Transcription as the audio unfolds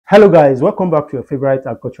Hello guys, welcome back to your favorite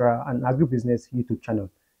agricultural and agribusiness YouTube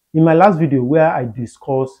channel. In my last video where I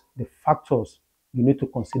discussed the factors you need to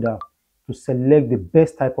consider to select the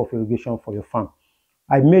best type of irrigation for your farm,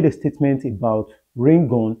 I made a statement about rain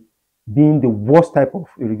gun being the worst type of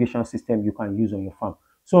irrigation system you can use on your farm.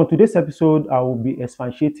 So on today's episode, I will be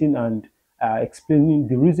expatiating and explaining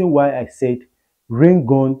the reason why I said rain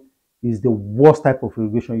gun is the worst type of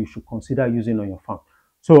irrigation you should consider using on your farm.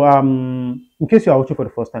 So in case you are watching for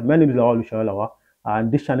the first time, my name is Lawa,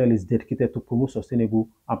 and this channel is dedicated to promote sustainable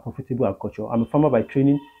and profitable agriculture. I'm a farmer by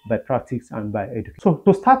training, by practice, and by education. So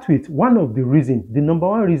to start with, one of the reasons, the number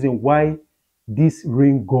one reason why this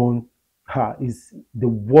rain gun is the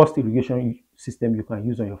worst irrigation system you can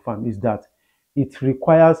use on your farm is that it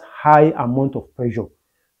requires high amount of pressure,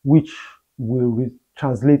 which will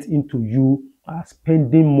translate into you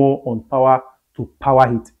spending more on power to power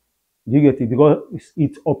it. You get it? Because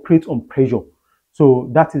it operates on pressure. So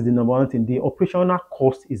that is the number one thing. The operational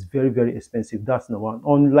cost is very, very expensive. That's number one.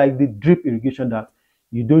 Unlike the drip irrigation that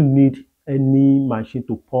you don't need any machine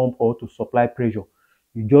to pump or to supply pressure.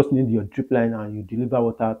 You just need your drip line and you deliver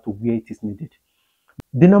water to where it is needed.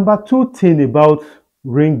 The number two thing about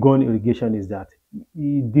rain gun irrigation is that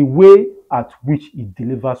the way at which it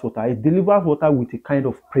delivers water with a kind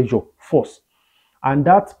of pressure force. And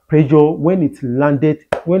that pressure, when it landed,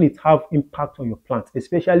 when it have impact on your plant,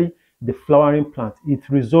 especially the flowering plant, it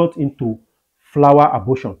results into flower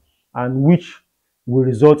abortion, and which will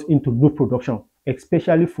result into no production,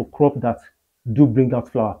 especially for crop that do bring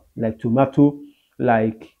out flower, like tomato,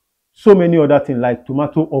 like so many other things, like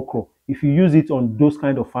tomato, okra. If you use it on those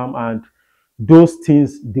kind of farm and those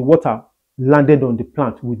things, the water landed on the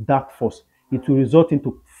plant with that force, it will result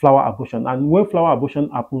into flower abortion. And when flower abortion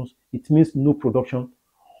happens, it means no production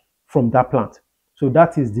from that plant. So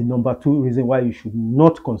that is the number two reason why you should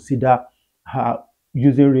not consider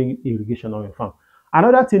using rain irrigation on your farm.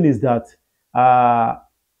 Another thing is that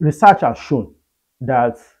research has shown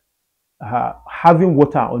that having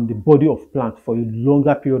water on the body of plant for a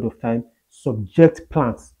longer period of time subject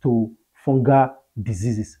plants to fungal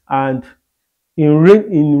diseases. And in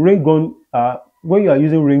rain gun, when you are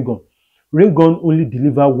using rain gun only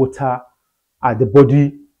deliver water at the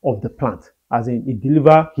body of the plant, as in it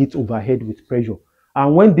deliver heat overhead with pressure.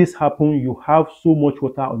 And when this happens, you have so much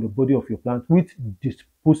water on the body of your plant, which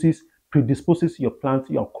predisposes your plant,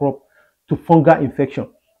 your crop, to fungal infection,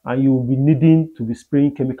 and you will be needing to be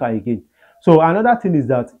spraying chemical again. So another thing is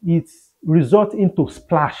that it results into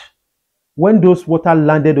splash. When those water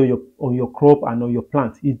landed on your crop and on your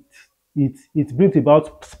plant, it brings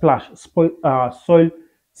about splash, soil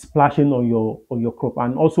splashing on your crop,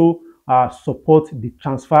 and also support the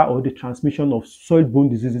transfer or the transmission of soil-borne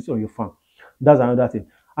diseases on your farm. That's another thing.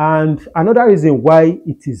 And another reason why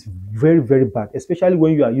it is very, very bad, especially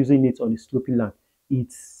when you are using it on a sloping land,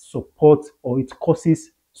 it supports or it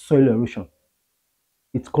causes soil erosion.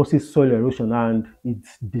 It causes soil erosion and it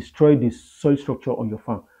destroys the soil structure on your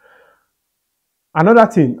farm. Another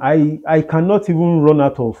thing, I cannot even run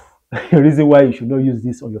out of a reason why you should not use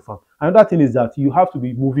this on your farm. Another thing is that you have to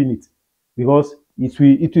be moving it, because it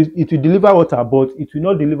will deliver water, but it will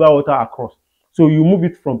not deliver water across. So you move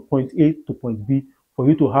it from point A to point B for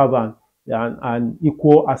you to have an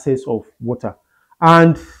equal access of water.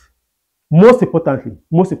 And most importantly,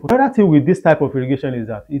 another thing with this type of irrigation is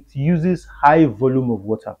that it uses high volume of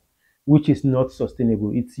water, which is not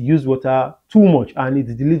sustainable. It uses water too much and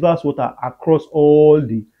it delivers water across all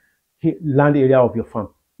the land area of your farm,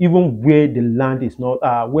 even where the land is not,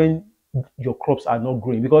 when your crops are not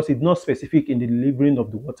growing, because it's not specific in the delivering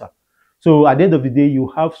of the water. So at the end of the day, you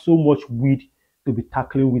have so much weed to be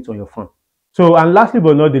tackling with on your farm. So, and lastly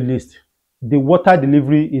but not the least, the water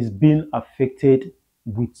delivery is being affected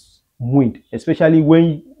with wind, especially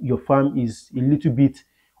when your farm is a little bit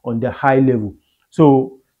on the high level.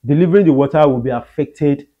 So delivering the water will be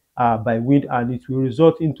affected by wind, and it will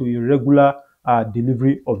result into irregular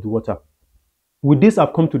delivery of the water. With this,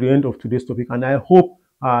 I've come to the end of today's topic, and I hope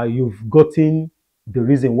you've gotten the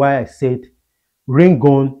reason why I said rain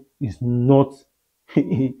gun is not,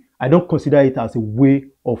 I don't consider it as a way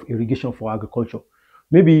of irrigation for agriculture.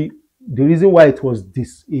 Maybe the reason why it was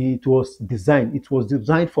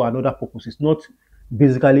designed for another purpose. It's not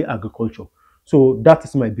basically agriculture. So that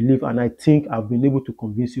is my belief, and I think I've been able to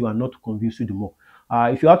convince you and not to convince you the more.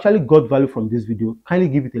 If you actually got value from this video, kindly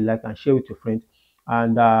give it a like and share with your friends.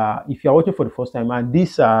 And if you are watching for the first time and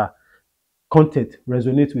this content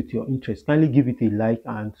resonates with your interest, kindly give it a like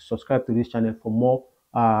and subscribe to this channel for more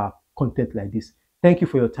content like this. Thank you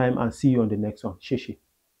for your time and see you on the next one.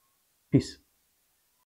 Peace.